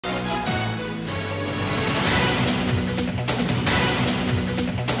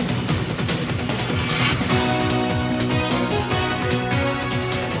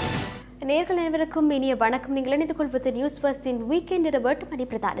நேர்கள் அனைவருக்கும் இனிய வணக்கம். நீங்கள் இணைந்து கொள்வது நியூஸ் ஃபர்ஸ்டின் வீக்கெண்ட் இரவு மணி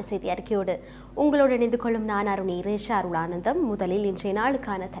பிரதான செய்தி அறிக்கையோடு உங்களோடு இணைந்து கொள்ளும் நான் அருணி ரேஷா அருளானந்தம். முதலில் இன்றைய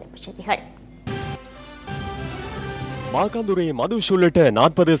நாளுக்கான தலைப்புச் செய்திகள். மாகாந்துரை மதுஷ் உள்ளிட்ட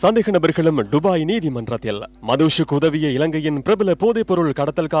 40 சந்தேக நபர்களும் துபாய் நீதிமன்றத்தில். மதுஷுக்கு உதவிய இலங்கையின் பிரபல போதைப்பொருள்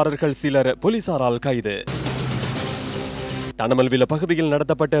கடத்தல்காரர்கள் சிலர் போலீசாரால் கைது. தனமல்வில பகுதியில்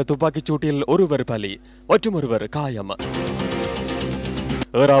நடத்தப்பட்ட துப்பாக்கிச் சூட்டில் ஒருவர் பலி, மற்றொருவர் காயம்.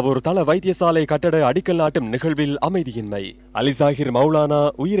 ஏறாவூர் தள வைத்தியசாலை கட்டட அடிக்கல் நாட்டும் நிகழ்வில் அமைதியின்மை. அலிசாகிர் மௌலானா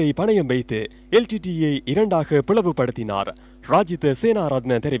உயிரை பணயம் வைத்து LTTயை 2ஆக பிளவுபடுத்தினார். ராஜித்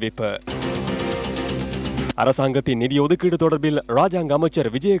சேனாரத்ன தெரிவிப்பு. அரசாங்கத்தின் நிதி ஒதுக்கீடு தொடர்பில் ராஜாங்க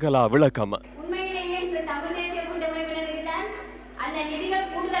அமைச்சர் விஜயகலா விளக்கம்.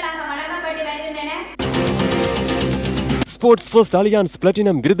 ஸ்போர்ட்ஸ் ஃபர்ஸ்ட் அலியன்ஸ்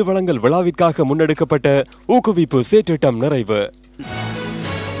பிளாட்டினம் விருது வழங்கல் விழாவிற்காக முன்னெடுக்கப்பட்ட ஊக்குவிப்பு செயற்றிட்டம் நிறைவு.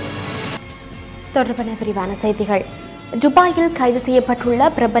 தொடர்பான விரிவான செய்திகள். துபாயில் கைது செய்யப்பட்டுள்ள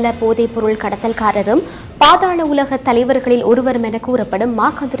பிரபல போதைப்பொருள் கடத்தல்காரரும் பாதாள உலக தலைவர்களில் ஒருவரும் என கூறப்படும்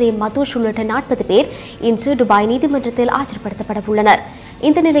மாகாந்துரை மதுஷ் உள்ளிட்ட 40 பேர் இன்று துபாய் நீதிமன்றத்தில் ஆஜர்படுத்தப்பட உள்ளனர்.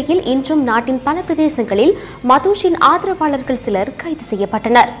 இந்த நிலையில் இன்றும் நாட்டின் பல பிரதேசங்களில் மதுஷின் ஆதரவாளர்கள் சிலர் கைது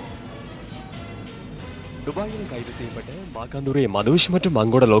செய்யப்பட்டனர். துபாயில் கைது செய்யப்பட்ட மாகாந்துரை மதுஷ் மற்றும்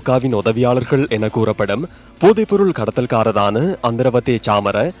அங்கோட லோகாவின் உதவியாளர்கள் என கூறப்படும் போதைப்பொருள் கடத்தல்காரரான அந்தரவத்தே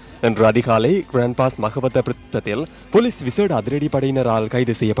சாமர இன்று அதிகாலை கிராண்ட் பாஸ் மகவத்த பிரதேசத்தில் போலீஸ் விசேட அதிரடிப்படையினரால்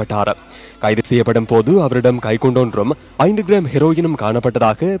கைது செய்யப்பட்டார். கைது செய்யப்படும் போது அவரிடம் கைக்குண்டொன்றும் 5 கிராம் ஹெரோயினும்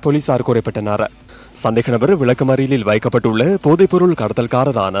காணப்பட்டதாக போலீசார் கூறப்பட்டனர். சந்தேக நபர் விளக்கமறியலில் வைக்கப்பட்டுள்ள போதைப்பொருள்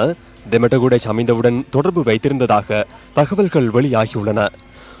கடத்தல்காரரான தெமட்டகுடை சமிந்தவுடன் தொடர்பு வைத்திருந்ததாக தகவல்கள் வெளியாகியுள்ளன.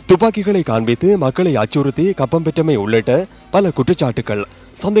 துப்பாக்கிகளை காண்பித்து மக்களை அச்சுறுத்தி கப்பம் பெற்றமை உள்ளிட்ட பல குற்றச்சாட்டுகள்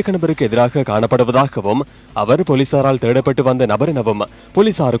சந்தேக நபருக்கு எதிராக காணப்படுவதாகவும் அவர் போலீசாரால் தேடப்பட்டு வந்த நபர் எனவும்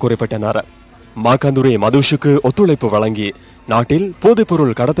போலீசார் குறிப்பிட்டனர். மாகாந்துரை மதுஷுக்கு ஒத்துழைப்பு வழங்கி நாட்டில்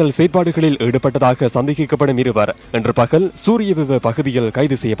போதைப்பொருள் கடத்தல் செயற்பாடுகளில் ஈடுபட்டதாக சந்தேகிக்கப்படும் இருவர் இன்று பகல் சூரியவிவ பகுதியில்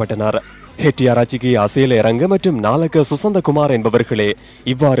கைது செய்யப்பட்டனர். ஹெட்டியாராச்சிக்கு அசேல இறங்க மற்றும் நாலக்க சுசந்தகுமார் என்பவர்களே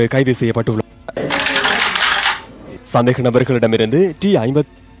இவ்வாறு கைது செய்யப்பட்டுள்ளனர். சந்தேக நபர்களிடமிருந்து T50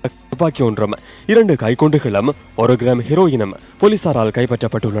 துப்பாக்கி ஒன்றும் 2 கைக்குண்டுகளும் 1 கிராம் ஹெரோயினும் போலீசாரால்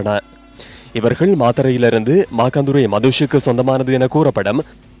கைப்பற்றப்பட்டுள்ளன. இவர்கள் மாத்தரையிலிருந்து மாகாந்துரை மதுஷுக்கு சொந்தமானது என கூறப்படும்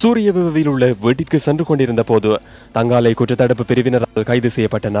சூரியவில் உள்ள வீட்டிற்கு சென்று கொண்டிருந்த போது தங்காலை குற்றத்தடுப்பு பிரிவினரால் கைது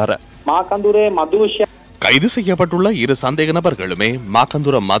செய்யப்பட்டனர். கைது செய்யப்பட்டுள்ள 2 சந்தேக நபர்களுமே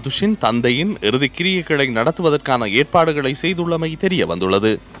மாகாந்துர மதுஷின் தந்தையின் இறுதி கிரியைகளை நடத்துவதற்கான ஏற்பாடுகளை செய்துள்ளமை தெரிய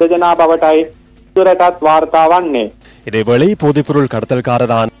வந்துள்ளது. இதேவேளை போதைப்பொருள்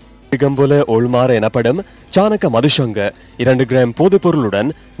கடத்தல்காரரான கம்போல ஓல்மார எனப்படும் சானக மதுஷங்க 2 கிராம் போதைப்பொருளுடன்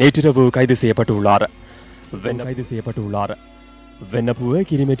நேற்றிரவு கைது செய்யப்பட்டுள்ளார். வெண்ணப்புவ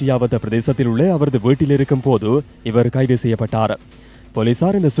கிரிமெட்டியாவத்த பிரதேசத்தில் உள்ள அவரது வீட்டில் இருக்கும் போது இவர் கைது செய்யப்பட்டார்.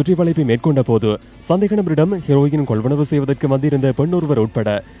 போலீசார் இந்த சுற்றி வளைப்பை மேற்கொண்ட போது சந்தேக நபரிடம் ஹெரோயின் கொள்வனவு செய்வதற்கு வந்திருந்த பெண்ணொருவர் உட்பட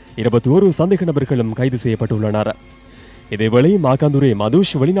 21 சந்தேக நபர்களும் கைது செய்யப்பட்டுள்ளனர். இதேவேளை மாகாந்துரை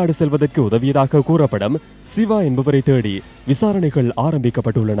மதுஷ் வெளிநாடு செல்வதற்கு உதவியதாக கூறப்படும் சிவா என்பவரை தேடி விசாரணைகள்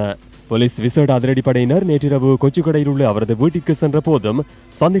ஆரம்பிக்கப்பட்டுள்ளன. போலீஸ் விசேட அதிரடிப்படையினர் நேற்றிரவு கொச்சிக்கடையில் உள்ள அவரது வீட்டிற்கு சென்ற போதும்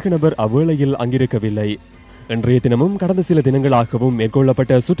சந்தேக நபர் அவ்வேளையில் அங்கிருக்கவில்லை. இன்றைய தினமும் கடந்த சில தினங்களாகவும்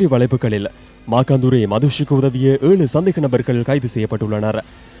மேற்கொள்ளப்பட்ட சுற்றி வளைப்புகளில் மாகாந்துரை மதுஷுக்கு உதவிய 7 சந்தேக நபர்கள் கைது செய்யப்பட்டுள்ளனர்.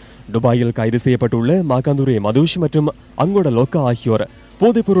 துபாயில் கைது செய்யப்பட்டுள்ள மாகாந்துரை மதுஷ் மற்றும் அங்கோட லோக்கா ஆகியோர்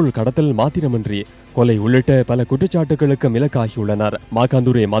போதைப்பொருள் கடத்தல் மாத்திரமின்றி கொலை உள்ளிட்ட பல குற்றச்சாட்டுகளுக்கு இலக்காகியுள்ளனர்.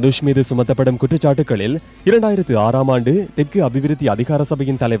 மாகாந்துரை மதுஷ் மீது சுமத்தப்படும் குற்றச்சாட்டுகளில் 2006ஆம் ஆண்டு தெற்கு அபிவிருத்தி அதிகார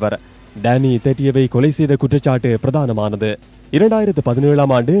சபையின் தலைவர் டேனி தெட்டியவை கொலை செய்த குற்றச்சாட்டு பிரதானமானது.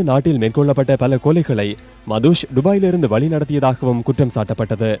 2017ஆம் ஆண்டு நாட்டில் மேற்கொள்ளப்பட்ட பல கொலைகளை மதுஷ் துபாயிலிருந்து வழி நடத்தியதாகவும் குற்றம்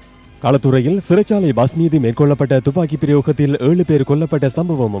சாட்டப்பட்டது. களத்துறையில் சிறைச்சாலை பஸ் மீது மேற்கொள்ளப்பட்ட துப்பாக்கி பிரயோகத்தில் 7 பேர் கொல்லப்பட்ட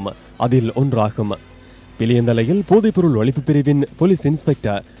சம்பவமும் அதில் ஒன்றாகும். பிலியந்தலையில் போதைப்பொருள் ஒழிப்பு பிரிவின் போலீஸ்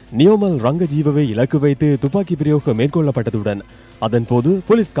இன்ஸ்பெக்டர் நியோமல் ரங்கஜீவவை இலக்கு வைத்து துப்பாக்கி பிரயோகம் மேற்கொள்ளப்பட்டதுடன் அதன் போது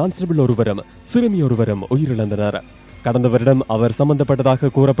போலீஸ் கான்ஸ்டபிள் ஒருவரும் சிறுமி ஒருவரும் உயிரிழந்தனர். கடந்த வருடம் அவர்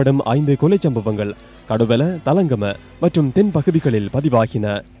சம்பந்தப்பட்டதாக கூறப்படும் 5 கொலை சம்பவங்கள் கடுவல, தலங்கம மற்றும் தென் பகுதிகளில்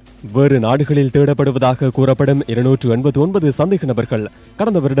பதிவாகின. வேறு நாடுகளில் தேடப்படுவதாக கூறப்படும் 289 சந்தேக நபர்கள்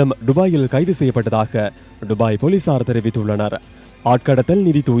கடந்த வருடம் துபாயில் கைது செய்யப்பட்டதாக துபாய் போலீசார் தெரிவித்துள்ளனர். ஆட்கடத்தல்,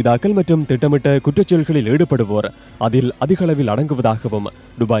 நிதி தூய்தாக்கல் மற்றும் திட்டமிட்ட குற்றச்செயல்களில் ஈடுபடுவோர் அதில் அதிக அளவில் அடங்குவதாகவும்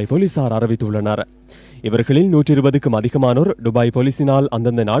துபாய் போலீசார் அறிவித்துள்ளனர். இவர்களில் 120க்கும் அதிகமானோர் துபாய் போலீசினால்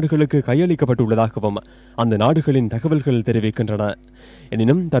அந்தந்த நாடுகளுக்கு கையளிக்கப்பட்டுள்ளதாகவும் அந்த நாடுகளின் தகவல்கள் தெரிவிக்கின்றன.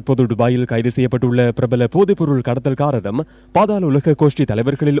 எனினும் தற்போது துபாயில் கைது செய்யப்பட்டுள்ள பிரபல போதைப்பொருள் கடத்தல்காரரும் பாதாள உலக கோஷ்டி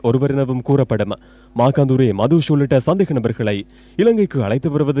தலைவர்களில் ஒருவர் எனவும் கூறப்படும் மாகந்துரே மதுஷ் உள்ளிட்ட சந்தேக நபர்களை இலங்கைக்கு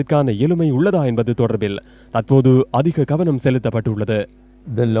அழைத்து வருவதற்கான இயலுமை உள்ளதா என்பது தொடர்பில் தற்போது அதிக கவனம் செலுத்தப்பட்டுள்ளது.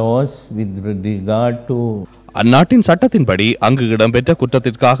 அந்நாட்டின் சட்டத்தின்படி அங்கு இடம்பெற்ற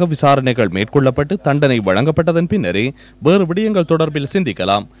குற்றத்திற்காக விசாரணைகள் மேற்கொள்ளப்பட்டு தண்டனை வழங்கப்பட்டதன் பின்னரே வேறு விடயங்கள் தொடர்பில்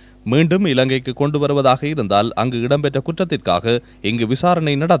சிந்திக்கலாம். மீண்டும் இலங்கைக்கு கொண்டு வருவதாக இருந்தால் அங்கு இடம்பெற்ற குற்றத்திற்காக இங்கு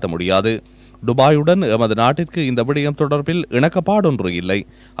விசாரணை நடத்த முடியாது. துபாயுடன் எமது நாட்டிற்கு இந்த விடயம் தொடர்பில் இணக்கப்பாடொன்று இல்லை.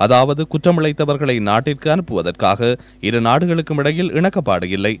 அதாவது குற்றமிழைத்தவர்களை நாட்டிற்கு அனுப்புவதற்காக இரு நாடுகளுக்கும் இடையில் இணக்கப்பாடு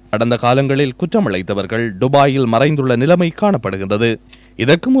இல்லை. கடந்த காலங்களில் குற்றமிழைத்தவர்கள் துபாயில் மறைந்துள்ள நிலைமை காணப்படுகின்றது.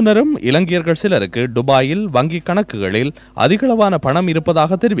 இதற்கு முன்னரும் இலங்கையர்கள் சிலருக்கு துபாயில் வங்கி கணக்குகளில் அதிகளவான பணம்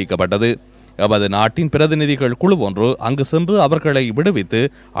இருப்பதாக தெரிவிக்கப்பட்டது. எமது நாட்டின் பிரதிநிதிகள் குழு ஒன்று அங்கு சென்று அவர்களை விடுவித்து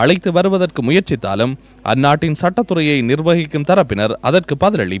அழைத்து வருவதற்கு முயற்சித்தாலும் அந்நாட்டின் சட்டத்துறையை நிர்வகிக்கும் தரப்பினர் அதற்கு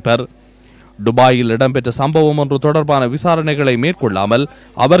பதிலளிப்பர். துபாயில் இடம்பெற்ற சம்பவம் ஒன்று தொடர்பான விசாரணைகளை மேற்கொள்ளாமல்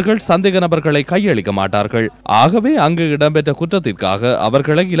அவர்கள் சந்தேக நபர்களை கையளிக்க மாட்டார்கள். ஆகவே அங்கு இடம்பெற்ற குற்றத்திற்காக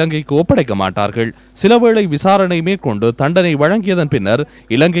அவர்களை இலங்கைக்கு ஒப்படைக்க மாட்டார்கள். சிலவேளை விசாரணை மேற்கொண்டு தண்டனை வழங்கியதன் பின்னர்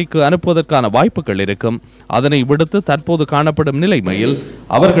இலங்கைக்கு அனுப்புவதற்கான வாய்ப்புகள் இருக்கும். அதனை விடுத்து தற்போது காணப்படும் நிலைமையில்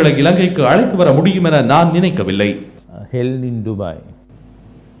அவர்களை இலங்கைக்கு அழைத்து வர முடியும் என நான் நினைக்கவில்லை.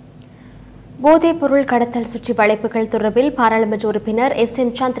 போதைப் பொருள் கடத்தல் சுற்றி வளைப்புகள் தொடர்பில் பாராளுமன்ற உறுப்பினர் SM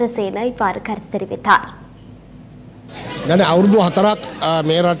சந்திரசேன இவ்வாறு கருத்து தெரிவித்தார்.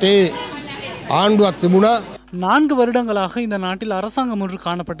 நான்கு வருடங்களாக இந்த நாட்டில் அரசாங்கம் ஒன்று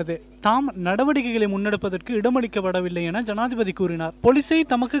காணப்பட்டது. தாம் நடவடிக்கைகளை முன்னெடுப்பதற்கு இடமளிக்கப்படவில்லை என ஜனாதிபதி கூறினார். போலீஸை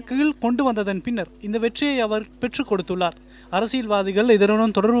தமக்கு கீழ் கொண்டு வந்ததன் பின்னர் இந்த வெற்றியை அவர் பெற்றுக் கொடுத்துள்ளார். அரசியல்வாதிகள்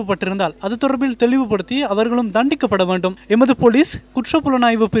இதனுடன் தொடர்பு பட்டிருந்தால் அது தொடர்பில் தெளிவுபடுத்தி அவர்களும் தண்டிக்கப்பட வேண்டும். எமது போலீஸ்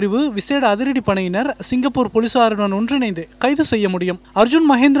குற்றப்புலனாய்வு பிரிவு விசேட அதிரடி படையினர் சிங்கப்பூர் போலீசாருடன் ஒன்றிணைந்து கைது செய்ய முடியும். அர்ஜுன்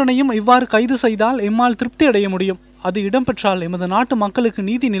மகேந்திரனையும் இவ்வாறு கைது செய்தால் எம்மால் திருப்தி அடைய முடியும். அது இடம்பெற்றால் எமது நாட்டு மக்களுக்கு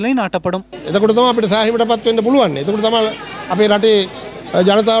நீதி நிலைநாட்டப்படும்.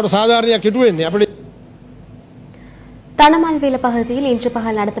 தனமால்வேல பகுதியில் இன்று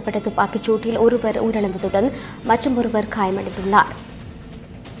பகல் நடத்தப்பட்ட துப்பாக்கிச் சூட்டில் ஒருவர் உயிரிழந்ததுடன் மற்றும் ஒருவர் காயமடைந்துள்ளார்.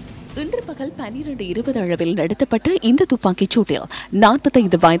 இன்று பகல் 12:20 அளவில் நடத்தப்பட்ட இந்த துப்பாக்கிச் சூட்டில்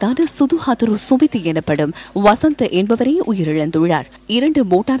 45 வயதான சுதுஹாதுரு சுமிதி எனப்படும் வசந்த் என்பவரே உயிரிழந்துள்ளார். 2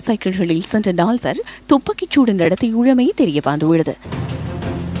 மோட்டார் சைக்கிள்களில் சென்ற 4 துப்பாக்கிச் சூடு நடத்தியுள்ளமை தெரியவந்துள்ளது.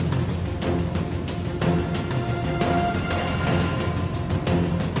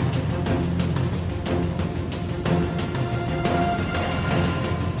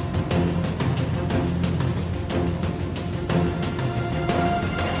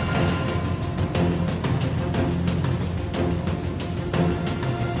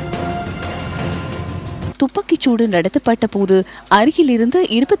 துப்பாக்கிச்சூடு நடத்தப்பட்ட போது அருகில் இருந்த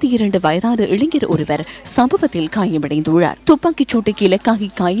 22 வயதான இளைஞர் ஒருவர் சம்பவத்தில் காயமடைந்துள்ளார். துப்பாக்கிச்சூட்டுக்கு இலக்காகி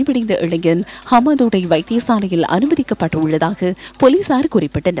காயமடைந்த இளைஞன் ஹமாதோடை வைத்தியசாலையில் அனுமதிக்கப்பட்டுள்ளதாக போலீசார்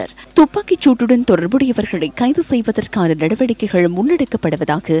குறிப்பிட்டனர். துப்பாக்கிச்சூட்டுடன் தொடர்புடையவர்களை கைது செய்வதற்கான நடவடிக்கைகள்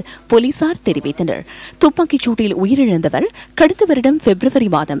முன்னெடுக்கப்படுவதாக போலீசார் தெரிவித்தனர். துப்பாக்கிச்சூட்டில் உயிரிழந்தவர் கடந்த வருடம்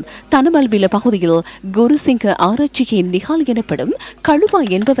பிப்ரவரி மாதம் தனமல்வில பகுதியில் குருசிங்க ஆராய்ச்சியை நிகால் எனப்படும் கழுவா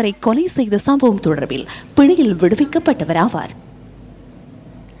என்பவரை கொலை செய்த சம்பவம் தொடர்பில் பிணையில் விடுவிக்கப்பட்டவர் ஆவார்.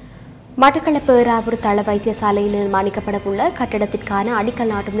 மட்டக்களப்பு ஏறாவூர் தள வைத்தியசாலையில் நிர்மாணிக்கப்படவுள்ள கட்டடத்திற்கான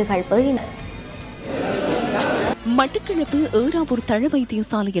அடிக்கல் நாட்டும் நிகழ்வு மட்டக்களப்பு ஏறாவூர் தள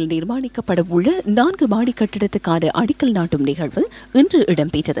வைத்தியசாலையில் நிர்மாணிக்கப்படவுள்ள 4 மாடி கட்டிடத்துக்கான அடிக்கல் நாட்டும் நிகழ்வு இன்று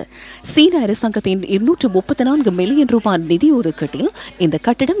இடம்பெற்றது. சீன அரசாங்கத்தின் 234 மில்லியன் ரூபாய் நிதி ஒதுக்கீட்டில் இந்த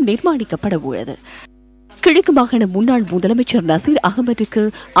கட்டிடம் நிர்மாணிக்கப்படவுள்ளது. கிழக்கு மாகாண முன்னாள் முதலமைச்சர் நசீர் அகமதுக்கு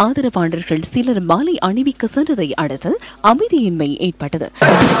ஆதரவாளர்கள் சிலர் மாலை அணிவிக்க சென்றதை அடுத்து அமைதியின்மை ஏற்பட்டது.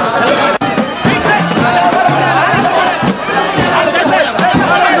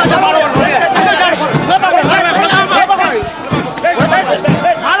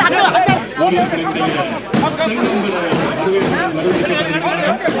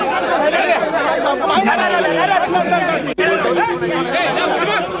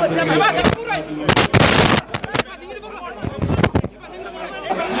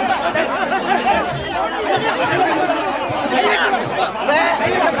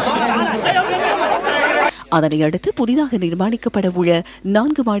 அதனையடுத்து புதிதாக நிர்மாணிக்கப்பட உள்ள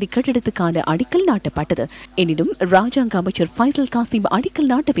 4 மாடி கட்டிடத்துக்கான அடிக்கல் நாட்டப்பட்டது. எனினும் ராஜாங்க அமைச்சர் ஃபைசல் காசிம் அடிக்கல்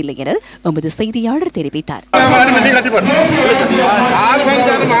நாட்டவில்லை என எமது செய்தியாளர் தெரிவித்தார்.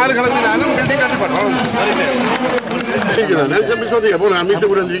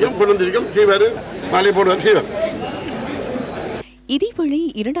 இதேவேளை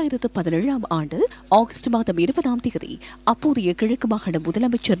 2017ஆம் ஆண்டு ஆகஸ்ட் மாதம் 20ஆம் தேதி அப்போதைய கிழக்கு மாகாண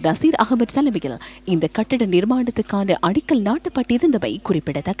முதலமைச்சர் நசீர் அகமது தலைமையில் இந்த கட்டட நிர்மாணத்துக்கான அடிக்கல் நாட்டப்பட்டிருந்தமை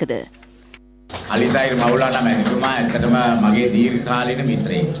குறிப்பிடத்தக்கது.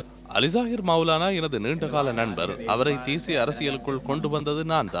 அலிசாஹிர் மௌலானா எனது நீண்டகால நண்பர். அவரை தேசிய அரசியலுக்குள் கொண்டு வந்தது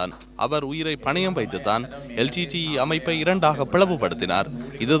நான் தான். அவர் உயிரை பணயம் வைத்துத்தான் LTTE அமைப்பை இரண்டாக பிளவுபடுத்தினார்.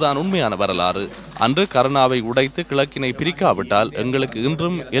 இதுதான் உண்மையான வரலாறு. அன்று கருணாவை உடைத்து கிழக்கினை பிரிக்காவிட்டால் எங்களுக்கு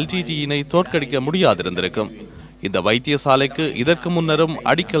இன்றும் LTTE-னை தோற்கடிக்க முடியாதிருந்திருக்கும். இந்த வைத்தியசாலைக்கு இதற்கு முன்னரும்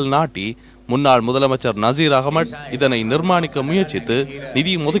அடிக்கல் நாட்டி முன்னாள் முதலமைச்சர் நசீர் அகமட் இதனை நிர்மாணிக்க முயற்சித்து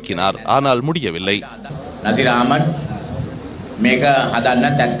நிதி ஒதுக்கினார். ஆனால் முடியவில்லை. நசீர் அகமட் මේක හදන්න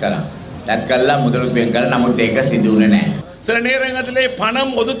තැත් කරා. තැත් කළා මුදල් පෙන් කළා. නමුත් ඒක සිදු වුණේ නැහැ. சில நேரங்களிலே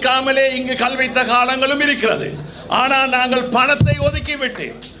பணம் ஒதுக்காமலே இங்கு கல் வைத்த காலங்களும் இருக்கிறது. ஆனால் நாங்கள் பணத்தை ஒதுக்கிவிட்டு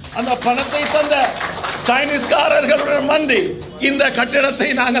அந்த பணத்தை தந்த சைனீஸ்காரர்களுடன் மண்டி இந்த கட்டிடத்தை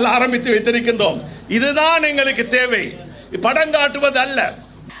நாங்கள் ஆரம்பித்து வைத்திருக்கின்றோம். இதுதான் எங்களுக்கு தேவை, படம் காட்டுவது அல்ல.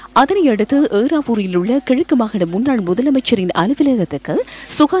 அதனையடுத்து ஏராவூரில் உள்ள கிழக்கு மாகாண முன்னாள் முதலமைச்சரின் அலுவலகத்துக்கு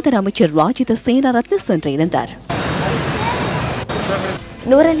சுகாதார அமைச்சர் ராஜித சேனாரத்ன சென்றிருந்தார்.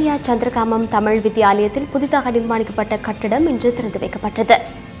 நூரலியா சந்திரகாமம் தமிழ் வித்தியாலயத்தில் புதிதாக நிர்மாணிக்கப்பட்ட கட்டடம் இன்று திறந்து வைக்கப்பட்டது.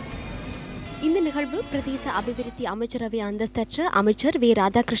 இந்த நிகழ்வு பிரதேச அபிவிருத்தி அமைச்சரவை அந்தஸ்தற்ற அமைச்சர் வி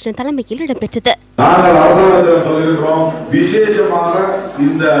ராதாகிருஷ்ணன் தலைமையில் இடம்பெற்றது. நாங்கள் அரசாங்கத்தில் சொல்கிறோம், விசேஷமாக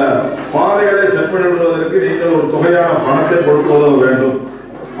இந்த பாதைகளை செப்பனிடுவதற்கு நீங்கள் ஒரு தொகையான பணத்தை கொடுக்க வேண்டும்.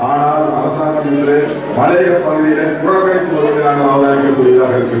 ஆனால் அரசாங்கம் இன்று மலையக பகுதியிலே புறக்கணிப்பு வருவதை நாங்கள்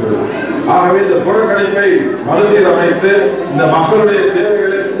அவதானிக்கக்கூடியதாக இருக்கின்றது. ஆகவே இந்த புறக்கணிப்பை மறுசீரமைத்து இந்த மக்களுடைய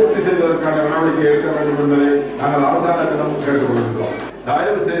தேவைகளை பூர்த்தி செய்வதற்கான நடவடிக்கை எடுக்க வேண்டும் என்பதை நாங்கள் அரசாங்கத்திடம் கேட்டுக்கொள்கிறோம்.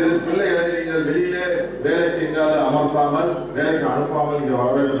 தயவு செய்து பிள்ளைகளை நீங்கள் வெளியிலே வேலைக்கு எங்காவது அமர்த்தாமல் வேலைக்கு அனுப்பாமல் இங்கே வர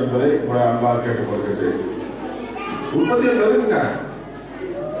வேண்டும் என்பதை உங்களை அன்பாக கேட்டுக்கொள்கிறேன். உற்பத்தியை பெருங்க.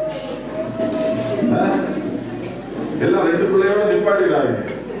 எல்லாம் 2 பிள்ளையோட நிப்பாட்டிக்கிறாங்க.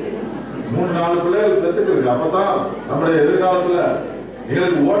 3-4 பிள்ளைகள் பெற்றுக்கிறது. அப்பதான் நம்முடைய எதிர்காலத்துல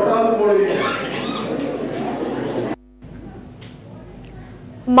எங்களுக்கு ஓட்டாவது போடுவீங்க.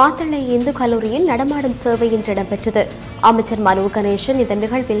 மாத்தளை இந்து கல்லூரியில் நடமாடும் சேவை இன்று இடம்பெற்றது. அமைச்சர் மனோ கணேசன் இந்த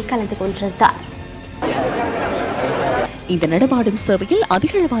நிகழ்வில் கலந்து கொண்டிருந்தார். இந்த நடமாடும் சேவையில்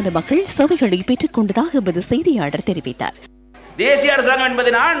அதிகளவான மக்கள் சேவைகளை பெற்றுக் கொண்டதாக எமது செய்தியாளர் தெரிவித்தார். தேசிய அரசாங்கம்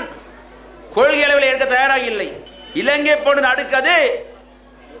என்பது நான் கொள்கை அளவில் ஏற்க தயாராக இல்லை. இலங்கை போன்ற நாடுக்கு அது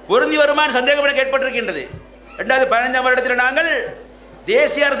பொருந்தி வருமான சந்தேகம் எனக்கு ஏற்பட்டிருக்கின்றது. 2015ஆம் வருடத்தில் நாங்கள்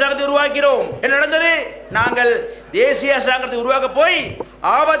தேசிய அரசாங்கத்தை உருவாக்கிறோம். என்ன நடந்தது? நாங்கள் தேசிய அரசாங்கத்தை உருவாக்க போய்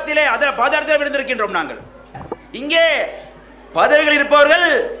ஆபத்திலே அதில் பாதாளத்தில் விழுந்திருக்கின்றோம். நாங்கள் இங்கே பதவிகள் இருப்பவர்கள்,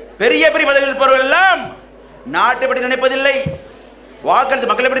 பெரிய பெரிய பதவிகள் இருப்பவர்கள் எல்லாம் நாட்டை பற்றி நினைப்பதில்லை,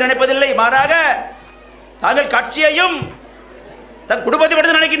 வாக்களித்து மக்களை பற்றி நினைப்பதில்லை. மாறாக தங்கள் கட்சியையும் தன் குடும்பத்தை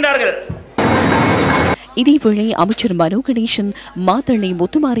பற்றி நினைக்கின்றார்கள். இதேவேளை அமைச்சர் மனோ கணேசன் மாத்தளை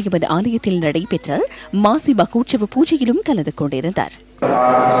முத்துமாரியம்மன் ஆலயத்தில் நடைபெற்ற மாசி மகோற்சவ பூஜையிலும் கலந்து கொண்டிருந்தார்.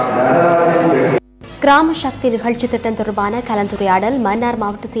 கிராம சக்தி நிகழ்ச்சி திட்டம் தொடர்பான கலந்துரையாடல் மன்னார்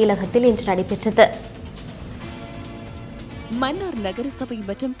மாவட்ட செயலகத்தில் இன்று நடைபெற்றது. மன்னார் நகரசபை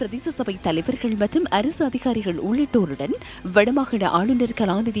மற்றும் பிரதேச சபை தலைவர்கள் மற்றும் அரசு அதிகாரிகள் உள்ளிட்டோருடன் வடமாகாண ஆளுநர்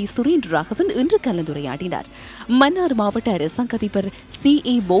கலாநிதி சுரேந்திர ராகவன் இன்று கலந்துரையாடினார். மன்னார் மாவட்ட அரசாங்க அதிபர்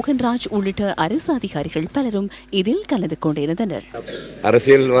CA மோகன்ராஜ் உள்ளிட்ட அரசு அதிகாரிகள் பலரும் இதில் கலந்து கொண்டிருந்தனர்.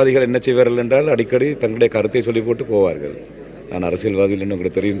 அரசியல்வாதிகள் என்ன செய்வார்கள் என்றால் அடிக்கடி தங்களுடைய கருத்தை சொல்லி போட்டு போவார்கள். நான் அரசியல்வாதிகள் என்று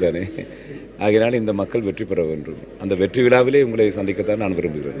உங்களுக்கு தெரியும் தானே. ஆகையினால் இந்த மக்கள் வெற்றி பெற வேண்டும். அந்த வெற்றி விழாவிலே உங்களை சந்திக்கத்தான் நான்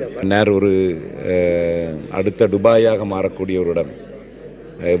விரும்புகிறேன். மன்னார் ஒரு அடுத்த துபாயாக மாறக்கூடிய ஒரு இடம்,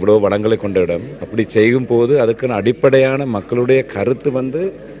 இவ்வளோ வளங்களை கொண்ட இடம். அப்படி செய்யும் போது அதுக்கான அடிப்படையான மக்களுடைய கருத்து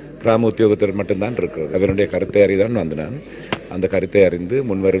கிராம உத்தியோகத்தில் மட்டும்தான் இருக்கிறது. அவருடைய கருத்தை அறிதான் வந்தேன். அந்த கருத்தை அறிந்து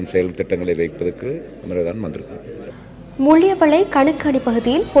முன்வரும் செயல் திட்டங்களை வைப்பதற்கு தான் வந்திருக்கேன். முள்ளியவளை கணுக்கணி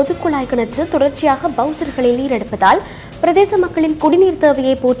பகுதியில் பொதுக்குழாய் கிணற்று தொடர்ச்சியாக பவுசர்களில் நீர் எடுப்பதால் பிரதேச மக்களின் குடிநீர்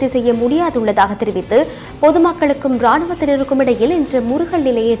தேவையை பூர்த்தி செய்ய முடியாதுள்ளதாக தெரிவித்து பொதுமக்களுக்கும் ராணுவத்தினருக்கும் இடையில் இன்று முறுகல்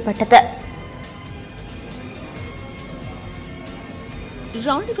நிலை ஏற்பட்டது.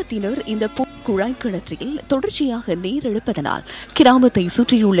 ராணுவத்தினர் இந்த குழாய் கிணற்றில் தொடர்ச்சியாக நீர் எடுப்பதனால் கிராமத்தை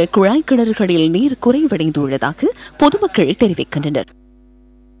சுற்றியுள்ள குழாய் கிணறுகளில் நீர் குறைவடைந்துள்ளதாக பொதுமக்கள் தெரிவிக்கின்றனர்.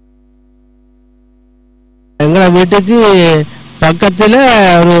 எங்களை வீட்டுக்கு பக்கத்தில்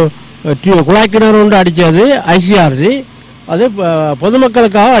ஒரு குழாய் கிணறு ஒன்று அடித்தது ICRC. அது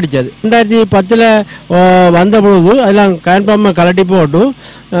பொதுமக்களுக்காக அடித்தது. 2010 வந்த பொழுது அதெல்லாம் கன்ஃபார்மாக கலட்டி போட்டு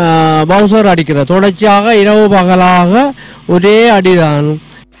பவுசர் அடிக்கிற தொடர்ச்சியாக இரவு பகலாக ஒரே அடிதான்.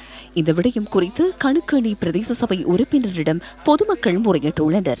 இந்த விடயம் குறித்து கணுக்கணி பிரதேச சபை உறுப்பினரிடம் பொதுமக்கள்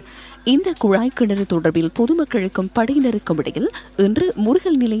முறையிட்டுள்ளனர். இந்த குழாய் கிணறு தொடர்பில் பொதுமக்களுக்கும் படையினருக்கும் இடையில் இன்று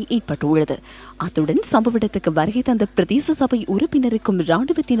முருகல் நிலை ஏற்பட்டுள்ளது. அத்துடன் சம்பவ இடத்துக்கு வருகை தந்த பிரதேச சபை உறுப்பினருக்கும்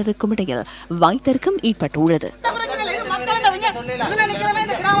இராணுவத்தினருக்கும் இடையில் வாய்த்தர்க்கம் ஏற்பட்டுள்ளது.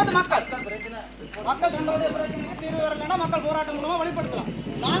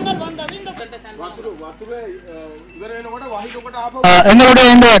 எங்களுடைய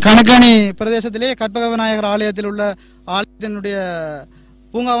இந்த கணக்கணி பிரதேசத்திலே கற்பக விநாயகர் ஆலயத்தில் உள்ள ஆலயத்தினுடைய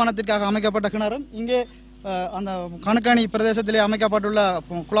பூங்காவனத்திற்காக அமைக்கப்பட்ட கிணறும் இங்கே அந்த கணக்கணி பிரதேசத்திலே அமைக்கப்பட்டுள்ள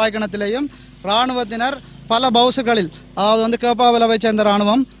குழாய் கிணத்திலேயும் இராணுவத்தினர் பல பவுசர்களில், அதாவது கேப்பாவிலவை சேர்ந்த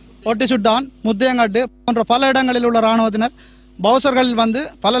இராணுவம், ஒட்டிசுட்டான், முத்தியங்காட்டு போன்ற பல இடங்களில் உள்ள இராணுவத்தினர் பவுசர்களில்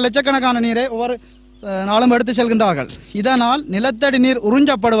பல லட்சக்கணக்கான நீரை ஒவ்வொரு நாளும் எடுத்து செல்கின்றார்கள். இதனால் நிலத்தடி நீர்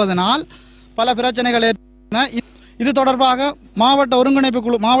உறிஞ்சப்படுவதனால் பல பிரச்சனைகள் ஏற்பட்டன. இது தொடர்பாக மாவட்ட ஒருங்கிணைப்பு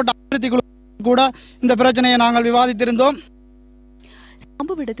குழு, மாவட்ட அபிவிருத்தி குழு கூட இந்த பிரச்சனையை நாங்கள் விவாதித்திருந்தோம்.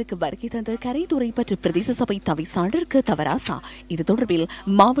 சம்பவ இடத்துக்கு வருகை தந்த கரைதுறை பற்று பிரதேச சபை தவிசாளர் தவராசா இது தொடர்பில்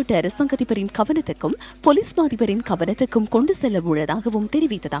மாவட்ட அரசாங்கதிபரின் கவனத்துக்கும் போலீஸ் அதிபரின் கவனத்துக்கும் கொண்டு செல்ல உள்ளதாகவும்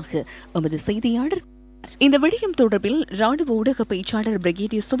தெரிவித்ததாக எமது செய்தியாளர். இந்த விடயம் தொடர்பில் ராணுவ ஊடக பேச்சாளர்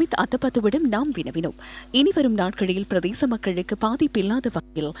பிரிகேடியர் சுமித் அத்தபத்துவிடம் நாம் வினவினோம். இனிவரும் நாட்களில் பிரதேச மக்களுக்கு பாதிப்பில்லாத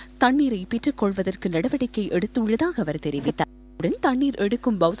வகையில் தண்ணீரை பெற்றுக் கொள்வதற்கு நடவடிக்கை எடுத்துள்ளதாக அவர் தெரிவித்தார். தண்ணீர்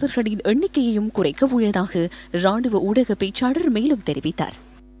எடுக்கும் பவுசர்களின் எண்ணிக்கையையும் குறைக்க உள்ளதாக ராணுவ ஊடக பேச்சாளர் மேலும் தெரிவித்தார்.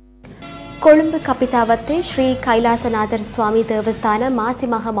 கொழும்பு கப்பித்தாவத்தை ஸ்ரீ கைலாசநாதர் சுவாமி தேவஸ்தான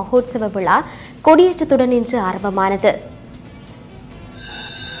மாசிமக மகோத்சவ விழா கொடியேற்றத்துடன் இன்று ஆரம்பமானது.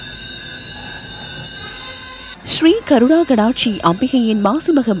 ஸ்ரீ கருணாகடாட்சி அம்பிகையின்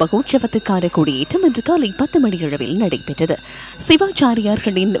மாசிமக மகோற்சவத்துக்கான கொடியேற்றம் இன்று காலை 10 மணியளவில் நடைபெற்றது.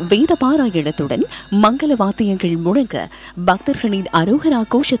 சிவாச்சாரியார்களின் வேத பாராயணத்துடன் மங்கள வாத்தியங்கள் முழங்க பக்தர்களின் அரோகரா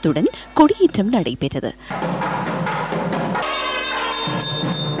கோஷத்துடன் கொடியேற்றம் நடைபெற்றது.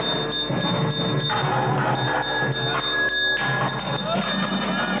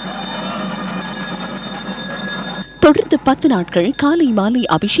 தொடர்ந்து 10 நாட்கள் காலை மாலை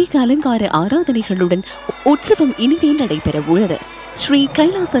அபிஷேக அலங்கார ஆராதனைகளுடன் உற்சவம் இனிதே நடைபெற உள்ளது. ஸ்ரீ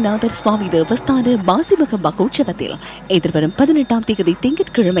கைலாசநாதர் சுவாமி தேவஸ்தான மாசிமக மகோற்சவத்தில் எதிர்வரும் 18ஆம் தேதி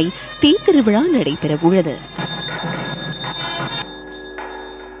திங்கட்கிழமை தேர் திருவிழா நடைபெற உள்ளது.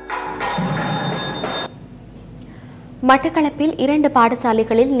 மட்டக்களப்பில் 2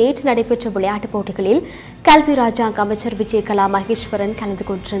 பாடசாலைகளில் நேற்று நடைபெற்ற விளையாட்டுப் போட்டிகளில் கல்வி ராஜாங்க அமைச்சர் விஜயகலா மகேஸ்வரன் கலந்து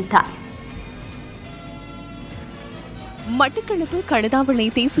கொண்டிருந்தார். மட்டக்களப்பு கழுதாவளை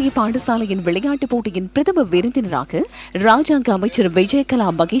தேசிய பாடசாலையின் விளையாட்டுப் போட்டியின் பிரதம விருந்தினராக ராஜாங்க அமைச்சர் விஜயகலா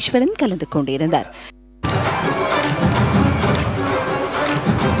மகேஸ்வரன் கலந்து கொண்டிருந்தார்.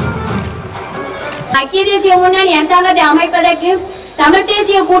 ஐக்கிய தேசிய முன்னணி அரசாங்கத்தை அமைப்பதற்கு தமிழ்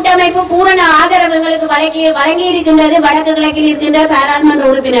தேசிய கூட்டமைப்பு பூரண ஆதரவுகளுக்கு வழங்கி இருக்கின்றது வடக்கு கிழக்கில் இருக்கின்ற பாராளுமன்ற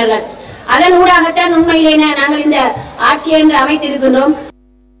உறுப்பினர்கள். அதன் ஊடாகத்தான் உண்மையிலே நாங்கள் இந்த ஆட்சி என்று அமைத்திருக்கின்றோம்.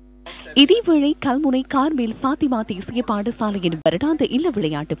 இதேவேளை கல்முனை கார்மேல் பாத்திமா தேசிய பாடசாலையின் வருடாந்த இல்ல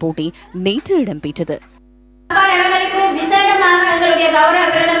விளையாட்டுப் போட்டி நேற்று இடம்பெற்றது. கௌரவ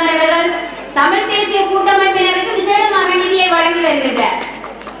பிரதமர் அவர்கள் தமிழ் தேசிய கூட்டமைப்பினருக்கு விசேடமாக நிதியை வழங்கி வருகின்றார்.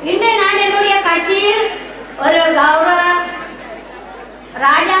 இன்றைய நான் என்னுடைய கட்சியில் ஒரு கௌரவ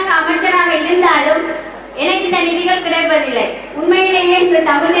ராஜாங்க அமைச்சராக இருந்தாலும் எனக்கு இந்த நிதிகள் கிடைப்பதில்லை. உண்மையிலேயே இந்த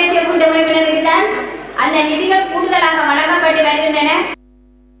தமிழ் தேசிய கூட்டமைப்பினருக்கு தான் அந்த நிதிகள் கூடுதலாக வழங்கப்பட்டு வருகின்றன.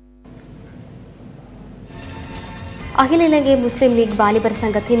 அகில இலங்கை முஸ்லிம் லீக் வாலிபர்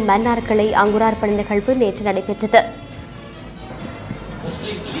சங்கத்தின் மன்னார் கிளை அங்குரார்ப்பண நிகழ்வு நேற்று நடைபெற்றது.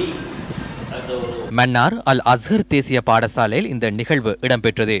 மன்னார் அல் அஸ்ஹர் தேசிய பாடசாலையில் இந்த நிகழ்வு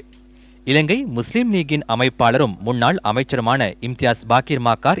இடம்பெற்றது. இலங்கை முஸ்லிம் லீகின் அமைப்பாளரும் முன்னாள் அமைச்சருமான இம்தியாஸ் பாக்கிர்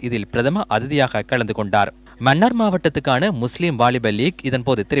மாக்கார் இதில் பிரதம அதிதியாக கலந்து கொண்டார். மன்னார் மாவட்டத்துக்கான முஸ்லிம் வாலிபர் லீக்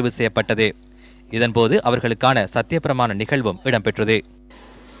இதன்போது தெரிவு செய்யப்பட்டது. இதன்போது அவர்களுக்கான சத்தியப்பிரமாண நிகழ்வும் இடம்பெற்றது.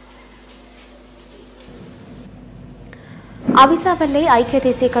 அவிசாவல்லை ஐக்கிய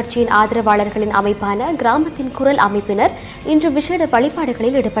தேசிய கட்சியின் ஆதரவாளர்களின் அமைப்பான கிராமத்தின் குரல் அமைப்பினர் இன்று விசேட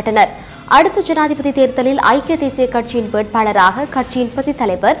வழிபாடுகளில் ஈடுபட்டனர். அடுத்த ஜனாதிபதி தேர்தலில் ஐக்கிய தேசிய கட்சியின் வேட்பாளராக கட்சியின் பிரதி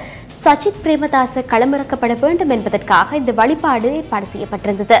தலைவர் சஜித் பிரேமதாச களமிறக்கப்பட வேண்டும் என்பதற்காக இந்த வழிபாடு ஏற்பாடு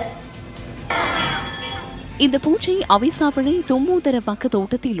செய்யப்பட்டிருந்தது. இந்த பூஜை அவிசாவளை தும்மூதர பக்க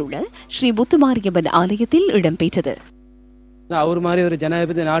தோட்டத்தில் உள்ள ஸ்ரீ முத்துமாரியம்மன் ஆலயத்தில் இடம்பெற்றது. அவர் மாதிரி ஒரு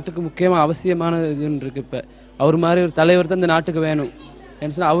ஜனாதிபதி நாட்டுக்கு முக்கியமாக அவசியமானது இருக்கு. இப்போ அவர் மாதிரி ஒரு தலைவர் தான் இந்த நாட்டுக்கு வேணும்.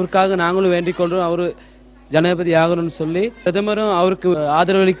 அவருக்காக நாங்களும் வேண்டிக் கொள்றோம். அவர் ஜனாதிபதி ஆகணும்னு சொல்லி பிரதமரும் அவருக்கு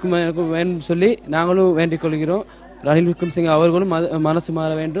ஆதரவளிக்கும் வேணும்னு சொல்லி நாங்களும் வேண்டிக் கொள்கிறோம். ரணில் விக்ரமசிங்கே அவர்களும் மனசு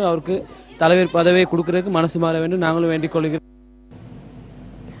மாற வேண்டும். அவருக்கு தலைவர் பதவியை கொடுக்கறதுக்கு மனசு மாற வேண்டும். நாங்களும் வேண்டிக் கொள்கிறோம்.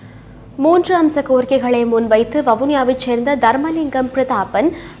 3 அம்ச கோரிக்கைகளை முன்வைத்து வவுனியாவைச் சேர்ந்த தர்மலிங்கம் பிரதாபன்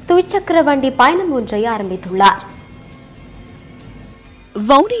துவிச்சக்கர வண்டி பயணம் ஒன்றை ஆரம்பித்துள்ளார்.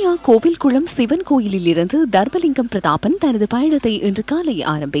 வவுனியா கோவில்குளம் சிவன் கோயிலில் இருந்து தர்மலிங்கம் பிரதாபன் தனது பயணத்தை இன்று காலை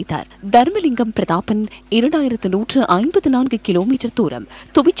ஆரம்பித்தார். தர்மலிங்கம் பிரதாபன் 2154 கிலோமீட்டர் தூரம்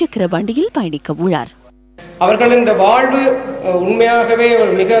துவிச்சக்கர வண்டியில் பயணிக்க உள்ளார். அவர்களின் வாழ்வு உண்மையாகவே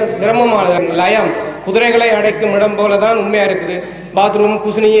ஒரு மிக சிரமமான லயம். குதிரைகளை அடைக்கும் இடம் போலதான் உண்மையா இருக்குது. பாத்ரூம்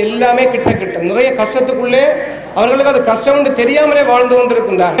குசினி எல்லாமே கிட்ட நிறைய கஷ்டத்துக்குள்ளே அவர்களுக்கு அது கஷ்டம் என்று தெரியாமலே வாழ்ந்து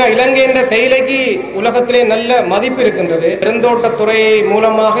கொண்டிருக்கின்றார். இலங்கை என்ற தேயிலைக்கு உலகத்திலே நல்ல மதிப்பு இருக்கின்றது. பெருந்தோட்டத்துறை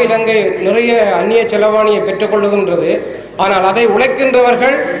மூலமாக இலங்கை நிறைய அந்நிய செலவாணியை பெற்றுக்கொள்ளுகின்றது. ஆனால் அதை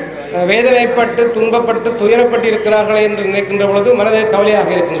உழைக்கின்றவர்கள் வேதனைப்பட்டு துன்பப்பட்டு துயரப்பட்டு இருக்கிறார்கள் என்று நினைக்கின்ற பொழுது மனதை கவலையாக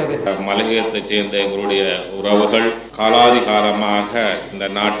இருக்கின்றது. மலையகத்தைச் சேர்ந்த எங்களுடைய உறவுகள் காலாதிகாலமாக இந்த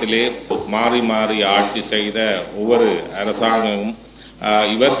நாட்டிலே மாறி மாறி ஆட்சி செய்த ஒவ்வொரு அரசாங்கமும்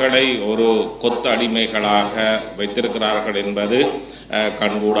இவர்களை ஒரு கொத்து அடிமைகளாக வைத்திருக்கிறார்கள் என்பது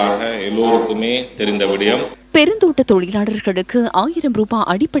கண்கூடாக எல்லோருக்குமே தெரிந்த விடயம். பெருந்தோட்ட தொழிலாளர்களுக்கு 1000 ரூபாய்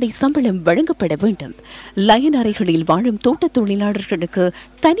அடிப்படை சம்பளம் வழங்கப்பட வேண்டும். லயன் அறைகளில் வாழும் தோட்ட தொழிலாளர்களுக்கு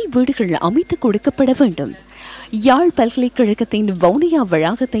தனி வீடுகள் அமைத்துக் கொடுக்கப்பட வேண்டும். யாழ் பல்கலைக்கழகத்தின் வவுனியா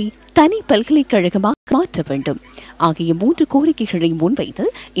வளாகத்தை தனி பல்கலைக்கழகமாக மாற்ற வேண்டும் ஆகிய 3 கோரிக்கைகளை முன்வைத்து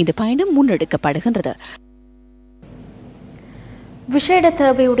இந்த பயணம் முன்னெடுக்கப்படுகின்றது. விசேட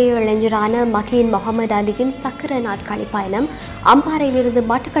தேவையுடைய இளைஞரான மகீன் முகமது அலியின் சக்கர நாட்காலி பயணம் அம்பாறையிலிருந்து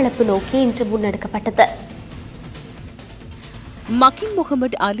மட்டக்களப்பு நோக்கி இன்று முன்னெடுக்கப்பட்டது. மகீன்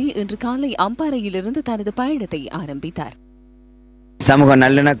முகமது அலி இன்று காலை அம்பாறையிலிருந்து தனது பயணத்தை ஆரம்பித்தார். சமூக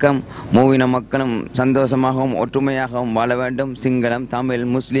நல்லிணக்கம், மூவின மக்களும் சந்தோஷமாகவும் ஒற்றுமையாகவும் வாழ வேண்டும். சிங்களம், தமிழ்,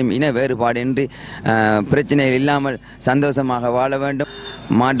 முஸ்லீம் இன வேறுபாடின்றி பிரச்சனைகள் இல்லாமல் சந்தோஷமாக வாழ வேண்டும்.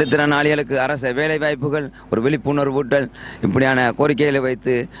 மாற்றுத்திறனாளிகளுக்கு அரச வேலைவாய்ப்புகள், ஒரு விழிப்புணர்வூட்டல், இப்படியான கோரிக்கைகளை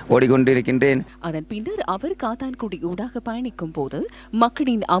வைத்து ஓடிக்கொண்டிருக்கின்றேன். அதன் பின்னர் அவர் காத்தான்குடி ஊடாக பயணிக்கும் போது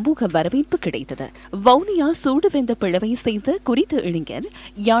மக்களின் அமோக வரவேற்பு கிடைத்தது. வவுனியா சூடுவெந்த பிளவை செய்த குறித்த இளைஞர்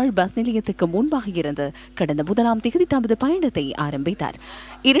யாழ் பஸ் நிலையத்துக்கு முன்பாக இருந்து கடந்த 1ஆம் தேதி தமது பயணத்தை ஆரம்பித்தார்.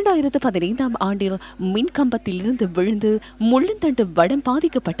 2015ஆம் ஆண்டில் மின்கம்பத்திலிருந்து விழுந்து முள்ளந்தண்டு வடம்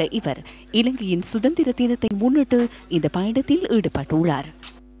பாதிக்கப்பட்ட இவர் இலங்கையின் சுதந்திர தினத்தை முன்னிட்டு இந்த பயணத்தில் ஈடுபட்டுள்ளார்.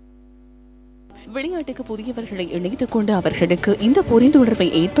 விளையாட்டுக்கு புதியவர்களை இணைத்துக் கொண்டு அவர்களுக்கு இந்த புரிந்துணர்வை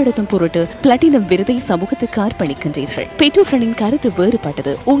ஏற்படுத்தும் பொருட்டு பிளாட்டினம் விருதை சமூகத்துக்கு அர்ப்பணிக்கின்றீர்கள். பெற்றோர்களின் கருத்து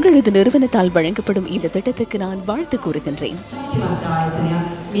வேறுபட்டது. உங்களது நிறுவனத்தால் வழங்கப்படும் இந்த திட்டத்துக்கு நான் வாழ்த்து கூறுகின்றேன்.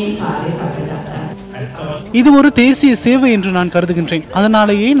 இது ஒரு தேசிய சேவை என்று நான் கருதுகின்றேன்.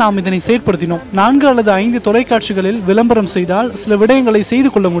 அதனாலேயே நாம் இதனை செயற்படுத்தினோம். 4 அல்லது 5 தொலைக்காட்சிகளில் விளம்பரம் செய்தால் சில விடயங்களை செய்து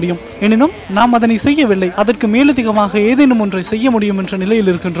கொள்ள முடியும். எனினும் நாம் அதனை செய்யவில்லை. அதற்கு மேலதிகமாக ஏதேனும் ஒன்றை செய்ய முடியும் என்ற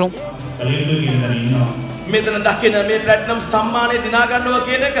நிலையில் இருக்கின்றோம்.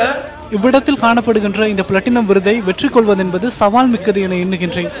 இவ்விடத்தில் காணப்படுகின்ற இந்த பிளாட்டினம் விருதை வெற்றி கொள்வதென்பது சவால் மிக்கது என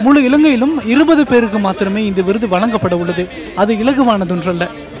எண்ணுகின்றேன். முழு இலங்கையிலும் 20 பேருக்கு மாத்திரமே இந்த விருது வழங்கப்பட உள்ளது. அது இலகுவானதொன்றல்ல.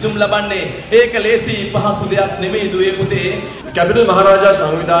 कैपिटल महाराजा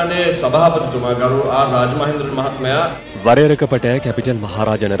संविधान सभापतिතුමා ගරු ආර් රාජමහේන්ද්‍රන් මහත්මයා வரையறுக்கப்பட்ட கேபிட்டல்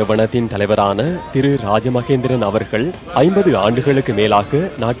மகாராஜா நிறுவனத்தின் தலைவரான திரு ராஜமகேந்திரன் அவர்கள் 50 ஆண்டுகளுக்கு மேலாக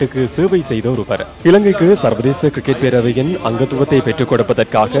நாட்டுக்கு சேவை செய்த ஒருவர். இலங்கைக்கு சர்வதேச கிரிக்கெட் பேரவையின் அங்கத்துவத்தை பெற்றுக்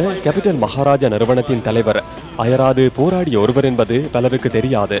கொடுப்பதற்காக கேபிட்டல் மகாராஜா நிறுவனத்தின் தலைவர் அயராது போராடிய ஒருவர் என்பது பலருக்கு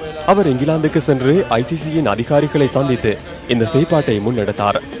தெரியாது. அவர் இங்கிலாந்துக்கு சென்று ஐசிசியின் அதிகாரிகளை சந்தித்து இந்த செயற்பாட்டை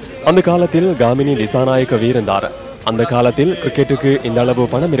முன்னெடுத்தார். அந்த காலத்தில் காமினி திசாநாயக்க இருந்தார். அந்த காலத்தில் கிரிக்கெட்டுக்கு இந்த அளவு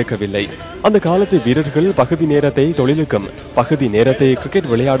பணம் இருக்கவில்லை. அந்த காலத்து வீரர்கள் பகுதி நேரத்தை தொழிலுக்கும் பகுதி நேரத்தை கிரிக்கெட்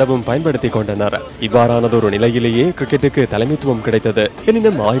விளையாடவும் பயன்படுத்திக் கொண்டனர். இவ்வாறானதொரு நிலையிலேயே கிரிக்கெட்டுக்கு தலைமைத்துவம் கிடைத்தது.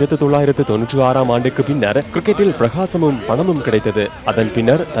 எனினும் 1996ஆம் ஆண்டுக்கு பின்னர் கிரிக்கெட்டில் பிரகாசமும் பணமும் கிடைத்தது. அதன்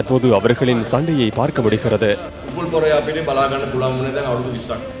பின்னர் தற்போது அவர்களின் சண்டையை பார்க்க முடிகிறது.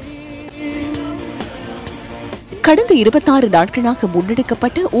 கடந்த 26 நாட்களாக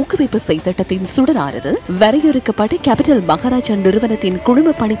முன்னெடுக்கப்பட்ட ஊக்குவிப்பு செயற்திட்டத்தின் சுடரானது வரையறுக்கப்பட்ட கேபிட்டல் மகாராஜா நிறுவனத்தின்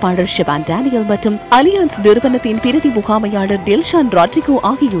குழும பணிப்பாளர் ஷிவான் டேனியல் மற்றும் அலியான்ஸ் நிறுவனத்தின் பிரதி முகாமையாளர் டெல்ஷான் ராட்ரிகோ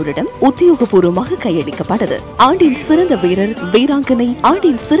ஆகியோரிடம் உத்தியோகபூர்வமாக கையளிக்கப்பட்டது. ஆண்டின் சிறந்த வீரர் வீராங்கனை,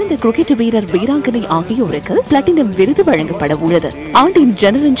 ஆண்டின் சிறந்த கிரிக்கெட் வீரர் வீராங்கனை ஆகியோருக்கு பிளாட்டினம் விருது வழங்கப்பட உள்ளது. ஆண்டின்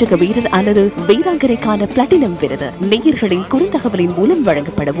ஜனரஞ்சக வீரர் அல்லது வீராங்கனைக்கான பிளாட்டினம் விருது நேயர்களின் குறுந்தகவலின் மூலம்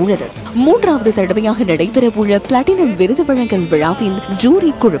வழங்கப்பட உள்ளது. 3வது தடவையாக நடைபெறவுள்ள பிளாட்டினம் விருது வழங்கல் விழாவின் ஜூரி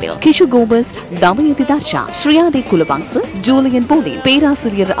குழுவில் Kishu Gomez, Damayanti Darsha, ஸ்ரீயாதே குலவாங்சு, Julian போலி,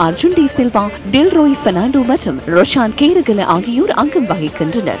 பேராசிரியர் அர்ஜுன் டி சில்வா, டில்ரோய் பெர்னாண்டோ மற்றும் ரோஷான் கேரகல ஆகியோர் அங்கம்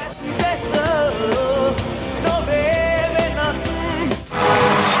வகிக்கின்றனர்.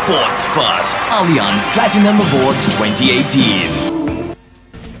 Sports Fast Allianz Platinum Awards 2018.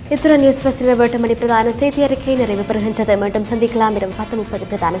 இத்துடன் நியூஸ் ஃபர்ஸ்ட் 8 மணி பிரதான செய்தி அறிக்கை நிறைவு பெறுகின்றது. மீண்டும் சந்திக்கலாம் 10:30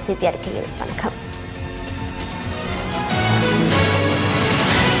 பிரதான செய்தி அறிக்கையில். வணக்கம்.